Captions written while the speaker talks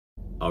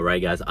All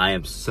right, guys, I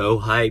am so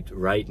hyped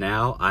right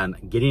now. I'm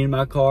getting in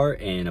my car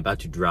and about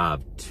to drive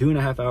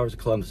 2.5 hours to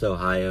Columbus,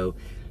 Ohio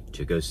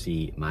to go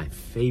see my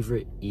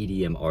favorite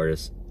EDM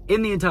artist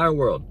in the entire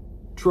world,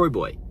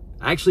 TroyBoi.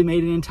 I actually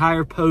made an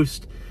entire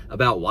post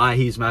about why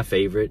he's my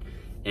favorite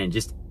and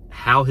just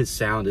how his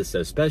sound is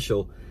so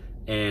special.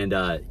 And,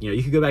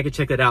 you can go back and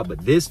check that out.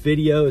 But this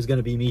video is going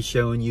to be me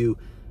showing you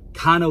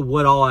kind of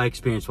what all I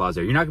experienced while I was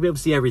there. You're not going to be able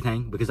to see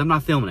everything because I'm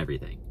not filming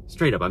everything.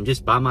 Straight up, I'm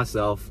just by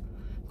myself.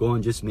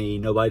 Going just me,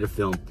 nobody to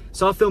film.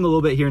 So I'll film a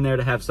little bit here and there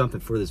to have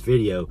something for this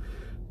video,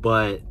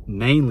 but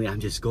mainly I'm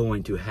just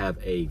going to have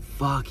a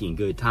fucking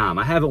good time.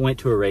 I haven't went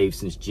to a rave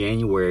since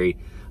January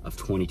of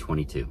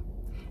 2022.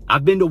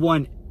 I've been to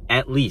one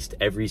at least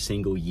every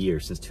single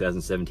year since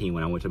 2017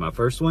 when I went to my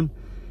first one,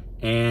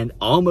 and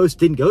almost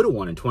didn't go to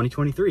one in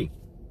 2023.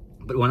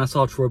 But when I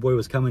saw TroyBoi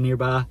was coming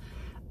nearby,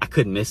 I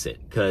couldn't miss it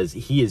because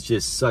he is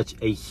just such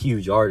a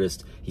huge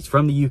artist. He's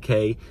from the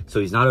UK, so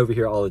he's not over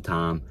here all the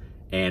time.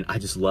 And I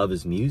just love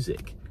his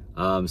music.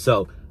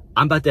 So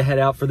I'm about to head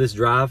out for this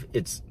drive.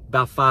 It's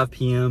about 5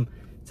 p.m.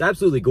 It's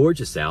absolutely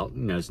gorgeous out.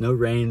 It's no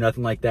rain,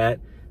 nothing like that.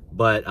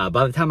 But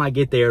by the time I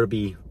get there, it'll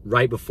be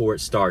right before it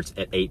starts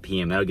at 8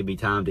 p.m. That'll give me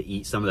time to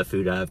eat some of the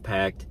food I've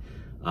packed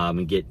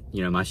and get,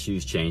 my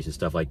shoes changed and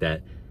stuff like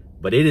that.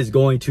 But it is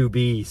going to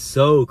be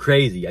so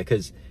crazy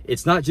because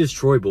it's not just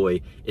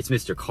TroyBoi. It's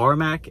Mr.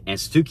 Carmack and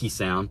Stuki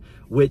Sound,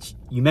 which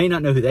you may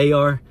not know who they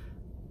are,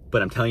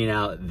 but I'm telling you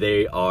now,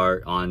 they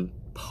are on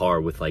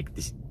par with like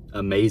this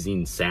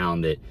amazing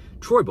sound that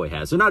TroyBoi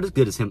has. They're not as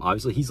good as him,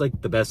 obviously. He's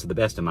like the best of the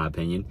best in my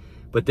opinion,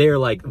 but they're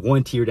like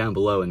one tier down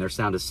below and their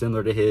sound is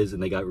similar to his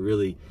and they got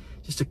really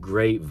just a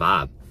great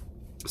vibe.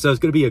 So it's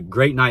going to be a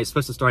great night. It's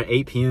supposed to start at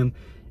 8 p.m.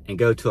 and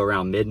go to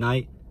around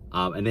midnight.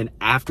 And then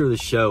after the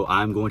show,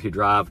 I'm going to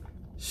drive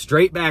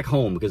straight back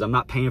home because I'm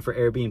not paying for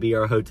Airbnb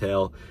or a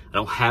hotel. I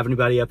don't have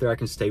anybody up there I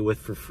can stay with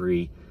for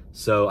free.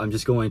 So I'm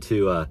just going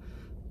to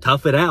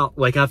tough it out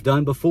like I've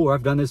done before.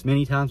 I've done this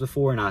many times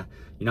before and I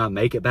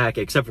make it back,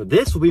 except for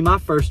this will be my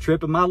first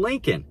trip in my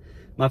Lincoln,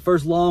 my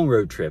first long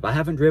road trip. I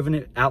haven't driven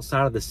it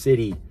outside of the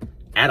city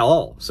at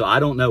all. So I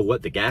don't know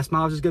what the gas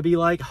mileage is going to be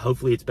like.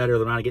 Hopefully it's better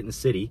than when I get in the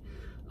city.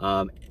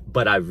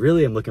 But I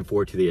really am looking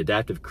forward to the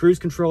adaptive cruise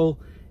control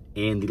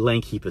and the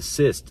lane keep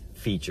assist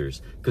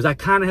features because I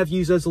kind of have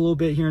used those a little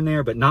bit here and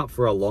there, but not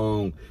for a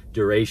long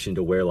duration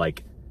to where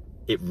like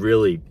it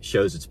really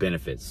shows its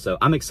benefits. So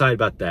I'm excited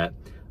about that.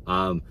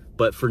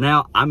 But for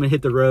now, I'm gonna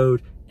hit the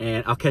road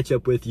and I'll catch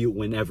up with you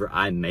whenever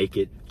I make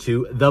it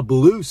to the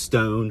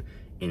Bluestone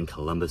in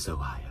Columbus,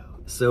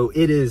 Ohio. So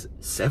it is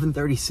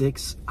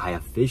 7:36. I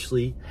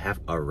officially have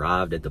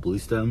arrived at the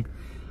Bluestone.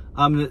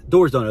 The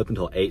doors don't open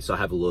until 8, so I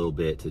have a little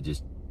bit to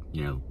just,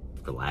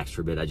 relax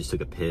for a bit. I just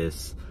took a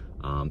piss.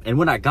 And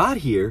when I got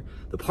here,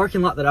 the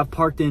parking lot that I've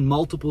parked in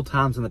multiple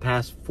times in the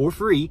past for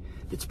free,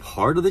 it's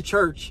part of the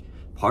church,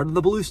 part of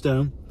the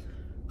Bluestone,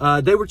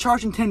 they were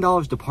charging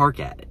 $10 to park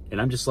at it. And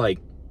I'm just like,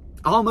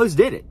 I almost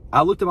did it.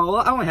 I looked at my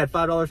wallet. I only had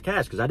 $5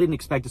 cash because I didn't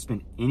expect to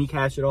spend any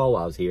cash at all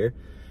while I was here.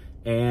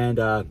 And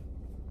so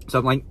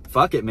I'm like,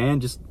 fuck it,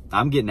 man.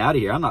 I'm getting out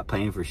of here. I'm not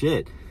paying for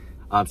shit.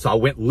 So I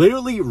went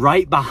literally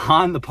right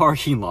behind the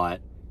parking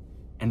lot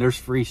and there's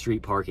free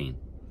street parking.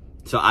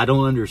 So I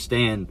don't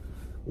understand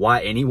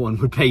why anyone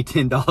would pay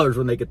 $10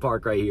 when they could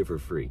park right here for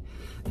free.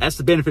 That's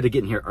the benefit of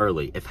getting here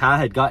early. If I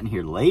had gotten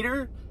here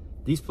later,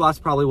 these spots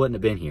probably wouldn't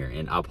have been here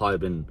and I'll probably have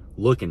been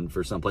looking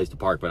for some place to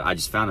park, but I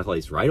just found a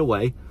place right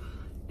away.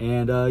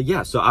 And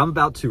yeah, so I'm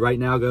about to right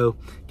now go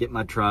get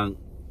my trunk,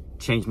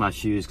 change my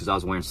shoes because I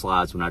was wearing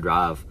slides when I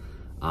drive.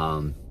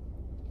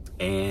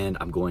 And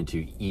I'm going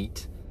to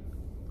eat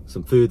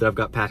some food that I've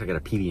got packed. I got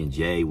a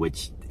PB&J,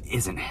 which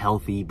isn't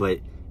healthy, but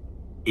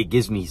it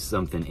gives me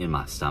something in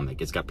my stomach.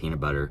 It's got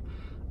peanut butter.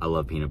 I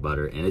love peanut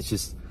butter and it's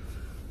just,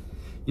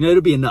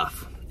 it'll be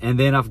enough. And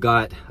then I've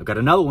got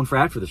another one for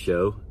after the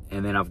show.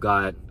 And then I've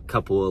got a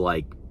couple of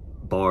like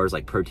bars,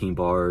 like protein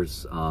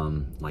bars,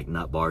 like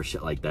nut bars,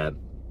 shit like that.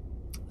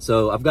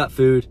 So I've got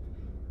food,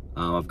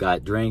 I've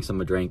got drinks.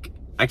 I'm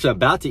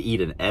about to eat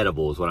an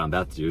edible is what I'm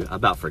about to do. I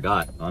about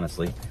forgot,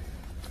 honestly.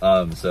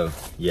 So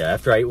yeah,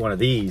 after I eat one of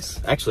these,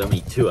 actually I'm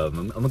gonna eat 2 of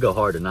them. I'm gonna go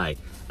hard tonight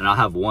and I'll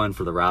have one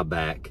for the ride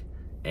back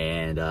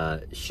and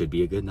it should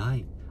be a good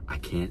night. I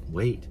can't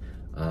wait.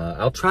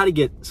 I'll try to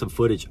get some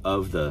footage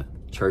of the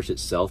church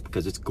itself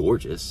because it's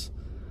gorgeous.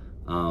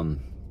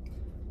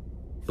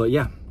 But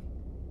yeah,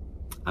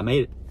 I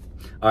made it.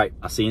 All right,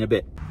 I'll see you in a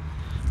bit.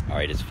 All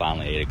right, it's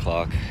finally 8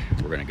 o'clock.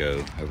 We're gonna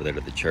go over there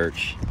to the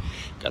church.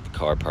 Got the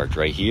car parked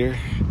right here.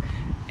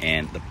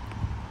 And the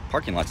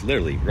parking lot's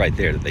literally right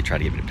there that they try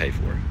to get me to pay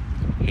for.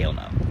 Hell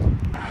no.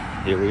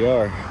 Here we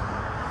are,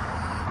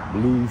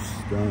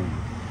 Bluestone.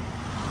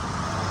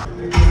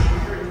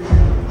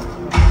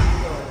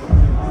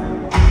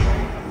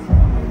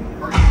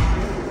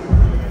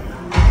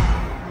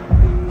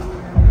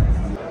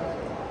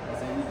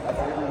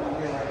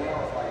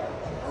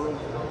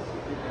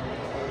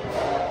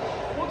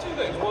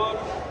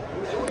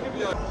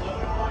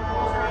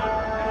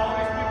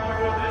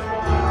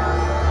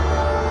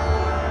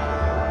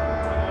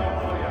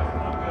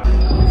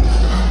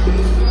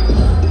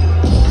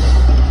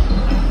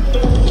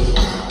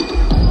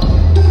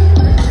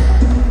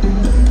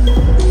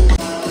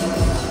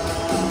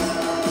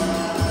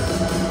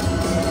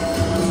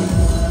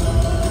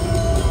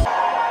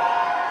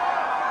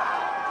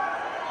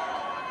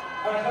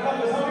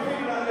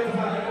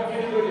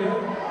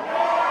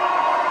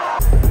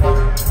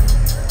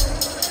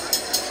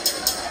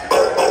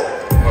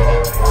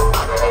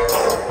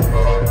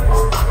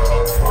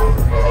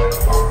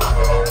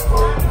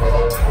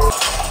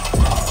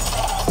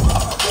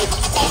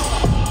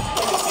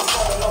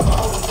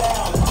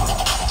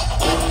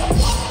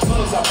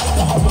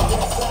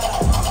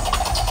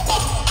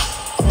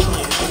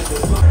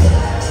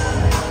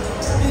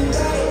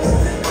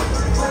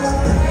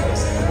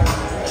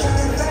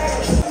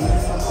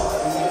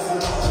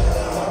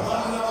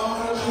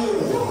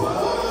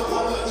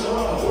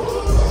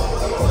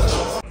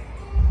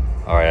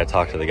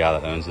 talked to the guy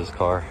that owns this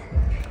car.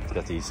 It's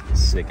got these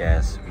sick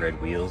ass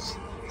red wheels.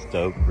 It's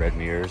dope. Red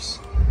mirrors,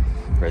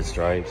 red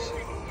stripes.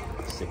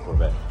 Sick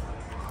Corvette.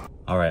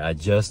 All right, I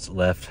just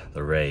left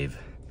the rave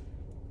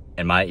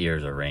and my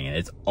ears are ringing.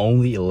 It's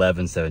only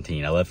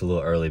 11:17. I left a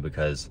little early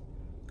because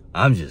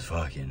I'm just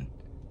fucking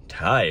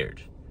tired.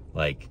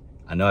 Like,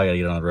 I know I gotta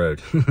get on the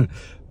road,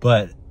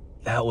 but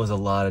that was a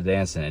lot of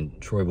dancing, and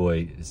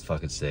TroyBoi is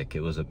fucking sick.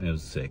 It was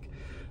sick.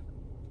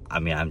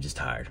 I mean, I'm just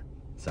tired,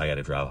 so I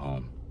gotta drive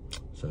home.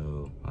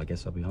 So I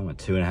guess I'll be home in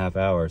 2.5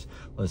 hours.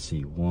 Let's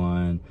see,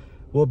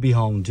 we'll be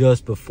home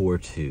just before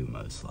 2,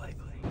 most likely.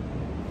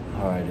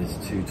 All right, it's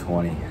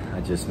 2:20.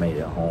 I just made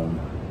it home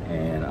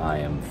and I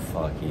am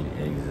fucking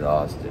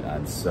exhausted.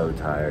 I'm so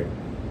tired.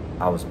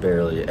 I was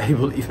barely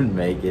able to even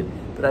make it,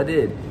 but I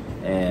did.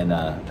 And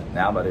now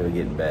I'm about to go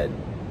get in bed.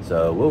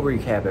 So we'll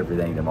recap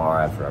everything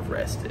tomorrow after I've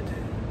rested.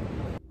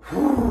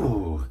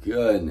 Whew,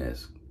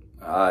 goodness.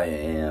 I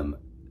am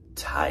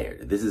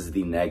tired. This is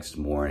the next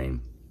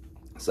morning,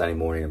 Sunday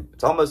morning.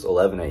 It's almost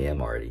 11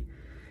 a.m. already.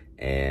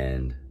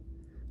 And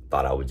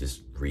thought I would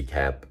just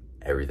recap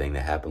everything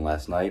that happened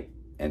last night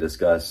and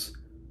discuss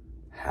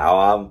how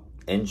I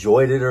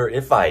enjoyed it, or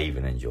if I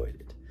even enjoyed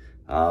it.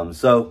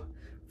 So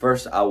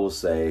first I will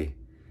say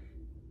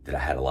that I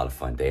had a lot of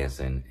fun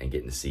dancing and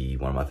getting to see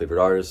one of my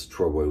favorite artists.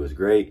 TroyBoi was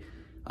great.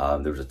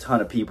 There was a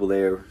ton of people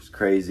there. It was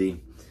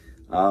crazy.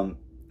 And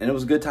it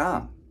was a good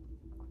time.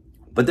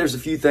 But there's a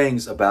few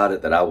things about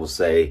it that I will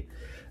say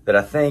that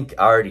I think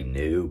I already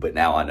knew, but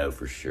now I know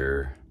for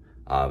sure.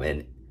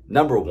 And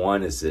number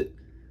one is that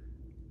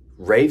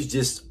raves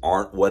just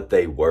aren't what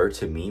they were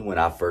to me when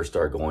I first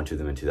started going to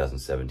them in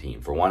 2017.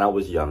 For one, I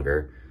was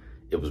younger.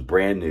 It was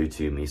brand new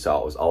to me, so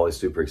I was always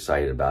super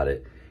excited about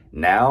it.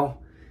 Now,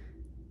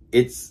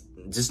 it's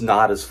just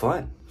not as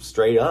fun,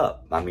 straight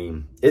up. I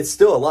mean, it's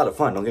still a lot of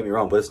fun, don't get me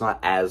wrong, but it's not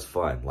as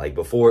fun. Like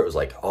before, it was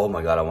like, oh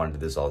my God, I want to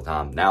do this all the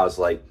time. Now it's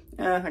like,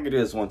 I can do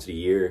this once a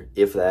year,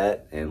 if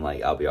that, and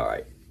like, I'll be all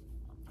right.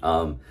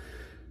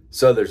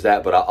 So there's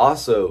that, but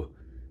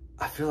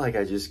I feel like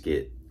I just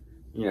get,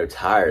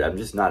 tired. I'm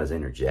just not as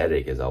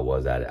energetic as I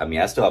was at it. I mean,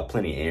 I still have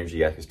plenty of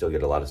energy. I can still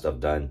get a lot of stuff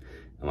done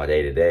in my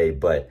day to day,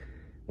 but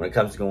when it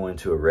comes to going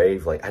to a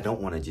rave, like, I don't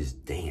want to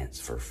just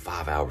dance for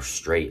 5 hours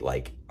straight,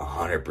 like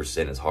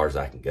 100% as hard as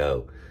I can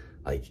go.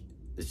 Like,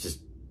 it's just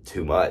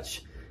too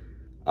much.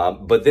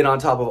 But then on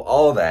top of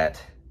all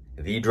that,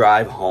 the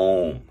drive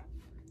home,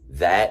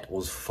 that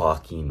was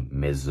fucking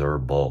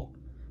miserable.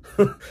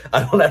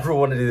 I don't ever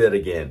want to do that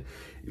again.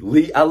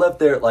 I left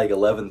there at like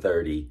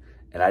 11:30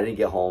 and I didn't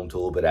get home till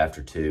a little bit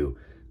after 2.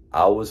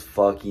 I was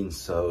fucking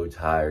so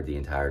tired the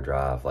entire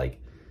drive. Like,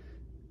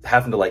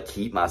 having to like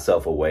keep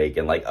myself awake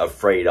and like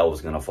afraid I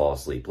was gonna fall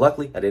asleep.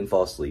 Luckily, I didn't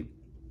fall asleep.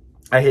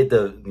 I hit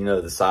the,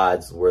 the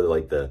sides where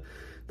like the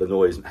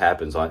noise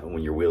happens on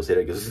when your wheels hit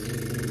it, goes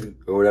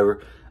or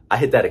whatever. I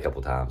hit that a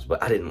couple times,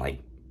 but I didn't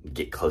like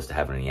get close to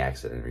having any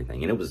accident or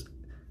anything. And it was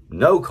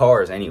no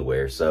cars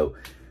anywhere. So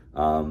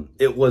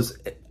it was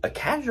a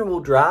casual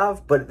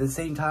drive, but at the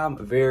same time,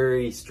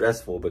 very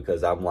stressful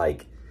because I'm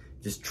like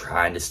just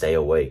trying to stay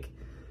awake.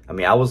 I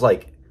mean, I was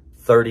like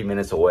 30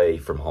 minutes away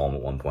from home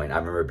at one point. I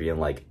remember being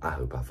like, I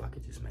hope I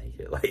fucking just make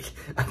it. Like,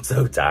 I'm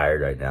so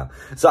tired right now.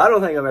 So I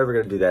don't think I'm ever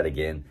going to do that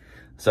again.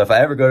 So if I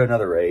ever go to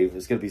another rave,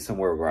 it's going to be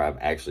somewhere where I'm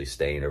actually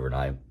staying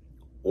overnight,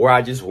 or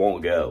I just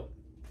won't go.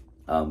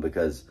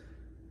 Because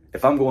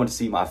if I'm going to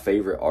see my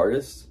favorite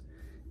artist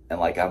and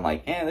like, I'm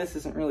like, this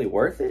isn't really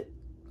worth it,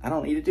 I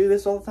don't need to do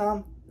this all the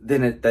time,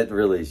 then that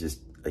really is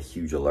just a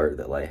huge alert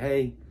that like,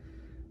 hey,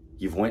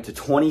 you've went to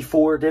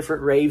 24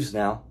 different raves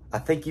now. I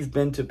think you've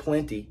been to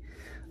plenty.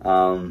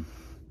 You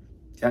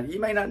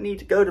may not need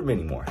to go to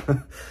many more.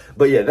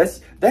 But yeah,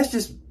 that's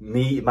just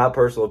me, my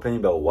personal opinion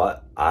about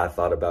what I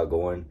thought about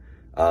going.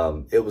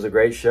 It was a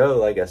great show,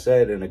 like I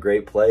said, in a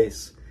great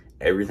place.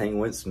 Everything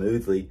went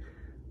smoothly,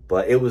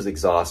 but it was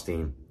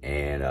exhausting,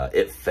 and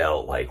it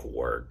felt like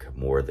work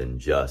more than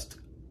just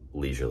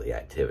leisurely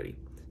activity.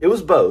 It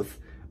was both,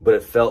 but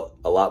it felt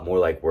a lot more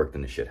like work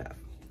than it should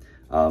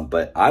have.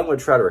 But I'm going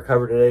to try to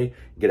recover today,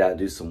 get out and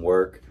do some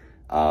work.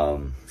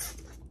 I'm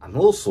a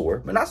little sore,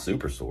 but not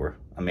super sore.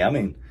 I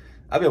mean,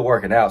 I've been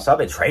working out, so I've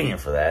been training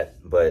for that,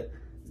 but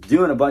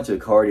doing a bunch of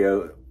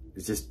cardio,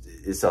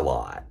 it's a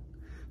lot.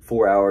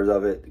 4 hours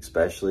of it,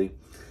 especially.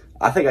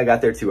 I think I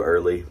got there too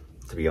early,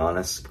 to be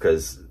honest,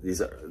 because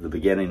the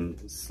beginning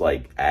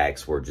like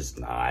acts were just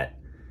not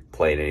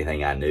playing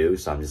anything I knew.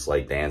 So I'm just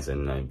like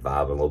dancing and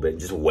vibing a little bit and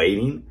just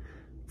waiting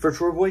for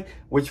TroyBoi,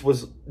 which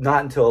was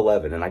not until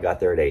 11, and I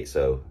got there at 8.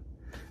 So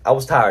I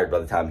was tired by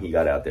the time he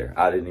got out there.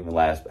 I didn't even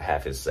last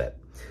half his set.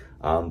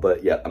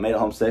 But yeah, I made it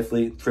home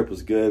safely. The trip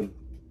was good,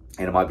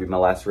 and it might be my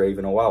last rave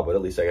in a while, but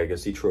at least I got to go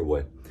see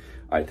TroyBoi. All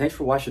right, thanks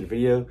for watching the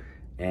video,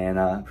 and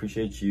I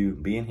appreciate you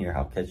being here.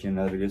 I'll catch you in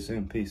another video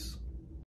soon. Peace.